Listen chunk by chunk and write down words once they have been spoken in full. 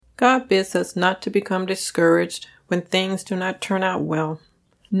God bids us not to become discouraged when things do not turn out well.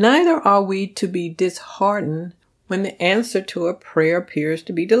 Neither are we to be disheartened when the answer to a prayer appears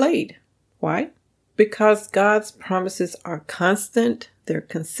to be delayed. Why? Because God's promises are constant, they're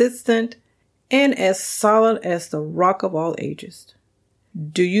consistent, and as solid as the rock of all ages.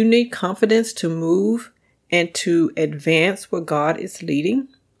 Do you need confidence to move and to advance where God is leading,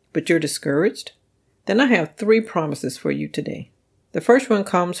 but you're discouraged? Then I have 3 promises for you today. The first one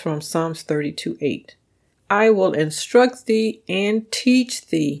comes from Psalms 32:8. I will instruct thee and teach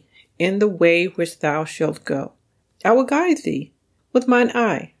thee in the way which thou shalt go. I will guide thee with mine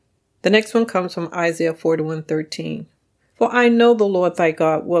eye. The next one comes from Isaiah 41:13. For I know the Lord thy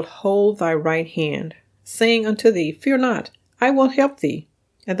God will hold thy right hand, saying unto thee, Fear not, I will help thee.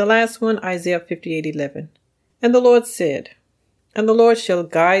 And the last one, Isaiah 58:11. And the Lord said, And the Lord shall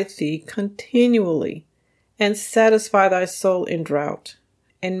guide thee continually, and satisfy thy soul in drought,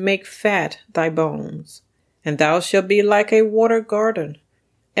 and make fat thy bones. And thou shalt be like a water garden,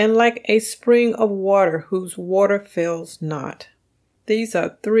 and like a spring of water whose water fails not. These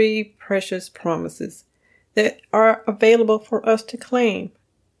are 3 precious promises that are available for us to claim.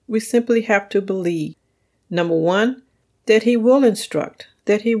 We simply have to believe. Number 1, that He will instruct,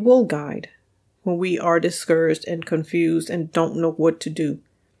 that He will guide when we are discouraged and confused and don't know what to do.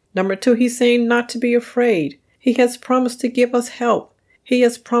 Number 2, He's saying not to be afraid. He has promised to give us help. He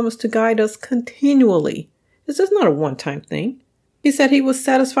has promised to guide us continually. This is not a one-time thing. He said He will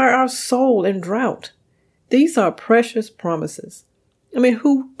satisfy our soul in drought. These are precious promises. I mean,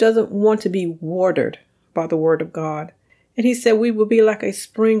 who doesn't want to be watered by the Word of God? And He said we will be like a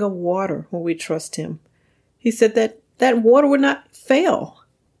spring of water when we trust Him. He said that water would not fail.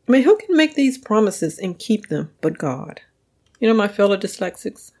 I mean, who can make these promises and keep them but God? You know, my fellow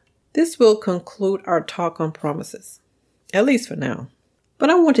dyslexics, this will conclude our talk on promises, at least for now. But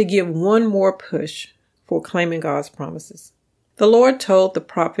I want to give one more push for claiming God's promises. The Lord told the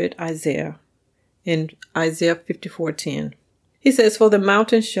prophet Isaiah in Isaiah 54:10, He says, For the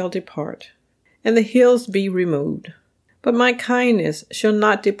mountains shall depart, and the hills be removed, but my kindness shall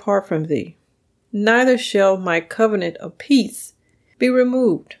not depart from thee, neither shall my covenant of peace be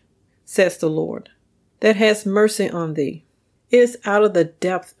removed, says the Lord, that has mercy on thee. It is out of the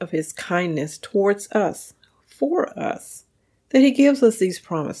depth of His kindness towards us, for us, that He gives us these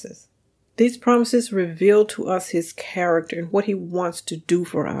promises. These promises reveal to us His character and what He wants to do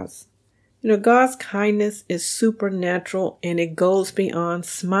for us. You know, God's kindness is supernatural and it goes beyond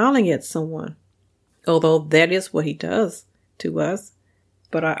smiling at someone, although that is what He does to us,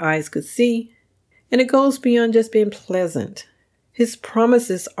 but our eyes could see. And it goes beyond just being pleasant. His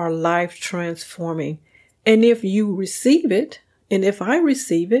promises are life transforming. And if you receive it, and if I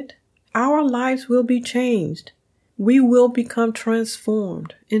receive it, our lives will be changed. We will become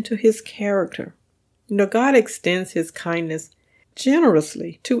transformed into His character. You know, God extends His kindness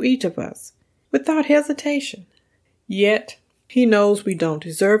generously to each of us without hesitation. Yet, He knows we don't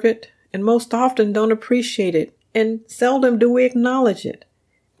deserve it and most often don't appreciate it, and seldom do we acknowledge it.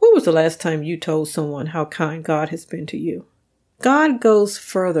 When was the last time you told someone how kind God has been to you? God goes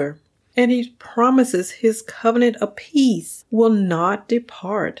further, and He promises His covenant of peace will not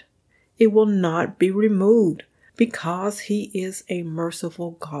depart. It will not be removed because He is a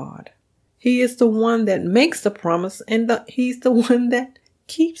merciful God. He is the one that makes the promise, and He's the one that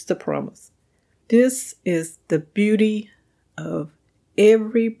keeps the promise. This is the beauty of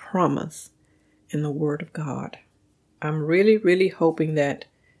every promise in the Word of God. I'm really, really hoping that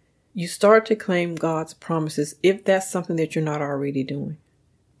you start to claim God's promises if that's something that you're not already doing.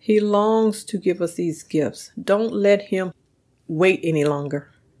 He longs to give us these gifts. Don't let Him wait any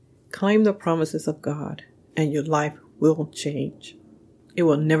longer. Claim the promises of God, and your life will change. It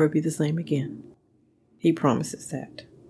will never be the same again. He promises that.